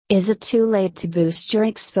Is it too late to boost your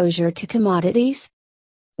exposure to commodities?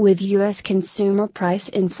 With U.S. consumer price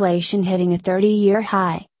inflation hitting a 30-year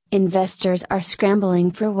high, investors are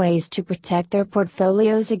scrambling for ways to protect their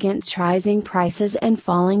portfolios against rising prices and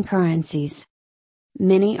falling currencies.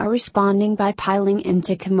 Many are responding by piling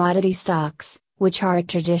into commodity stocks, which are a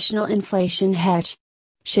traditional inflation hedge.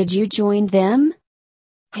 Should you join them?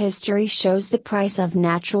 History shows the price of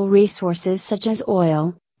natural resources such as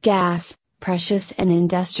oil, gas, precious and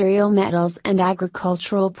industrial metals and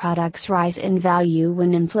agricultural products rise in value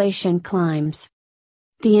when inflation climbs.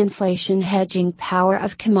 The inflation hedging power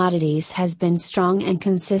of commodities has been strong and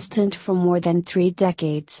consistent for more than 3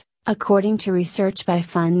 decades, according to research by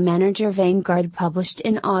fund manager Vanguard published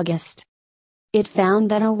in August. It found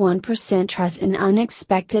that a 1% trust in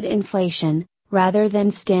unexpected inflation, rather than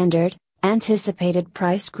standard, anticipated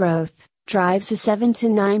price growth, drives a 7 to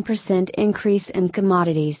 9% increase in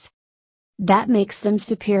commodities. That makes them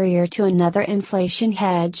superior to another inflation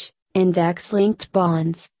hedge, index-linked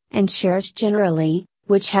bonds, and shares generally,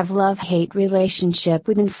 which have love-hate relationship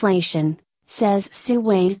with inflation, says Sue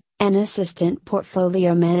Wayne, an assistant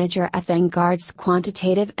portfolio manager at Vanguard's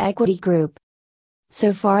quantitative equity group.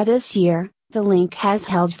 So far this year, the link has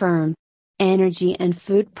held firm. Energy and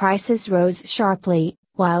food prices rose sharply,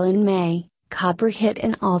 while in May, copper hit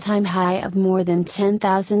an all-time high of more than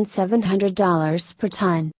 $10,700 per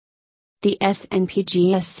ton. The S&P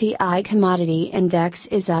GSCI Commodity Index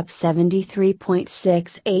is up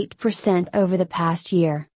 73.68% over the past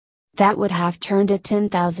year. That would have turned a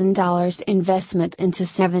 $10,000 investment into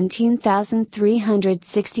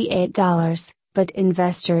 $17,368, but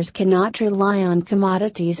investors cannot rely on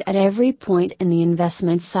commodities at every point in the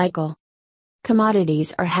investment cycle.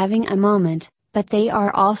 Commodities are having a moment, but they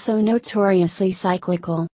are also notoriously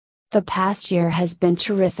cyclical. The past year has been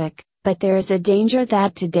terrific, but there is a danger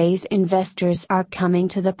that today's investors are coming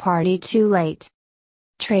to the party too late.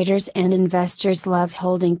 Traders and investors love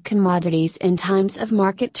holding commodities in times of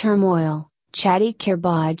market turmoil, Chadi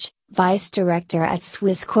Kirbaj, vice director at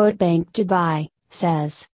Swissquote Bank Dubai,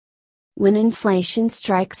 says. When inflation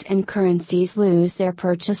strikes and currencies lose their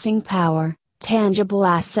purchasing power, tangible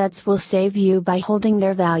assets will save you by holding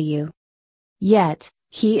their value. Yet,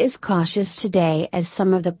 he is cautious today as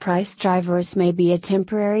some of the price drivers may be a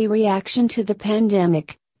temporary reaction to the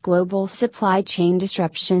pandemic, global supply chain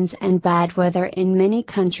disruptions and bad weather in many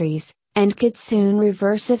countries, and could soon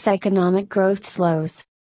reverse if economic growth slows.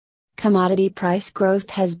 Commodity price growth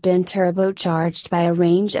has been turbocharged by a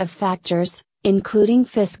range of factors, including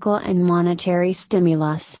fiscal and monetary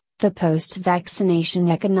stimulus, the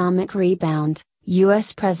post-vaccination economic rebound,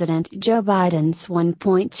 U.S. President Joe Biden's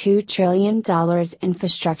 $1.2 trillion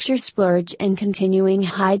infrastructure splurge and continuing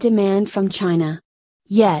high demand from China.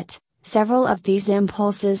 Yet, several of these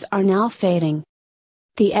impulses are now fading.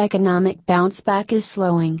 The economic bounce back is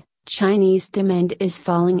slowing, Chinese demand is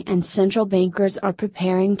falling and central bankers are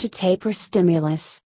preparing to taper stimulus.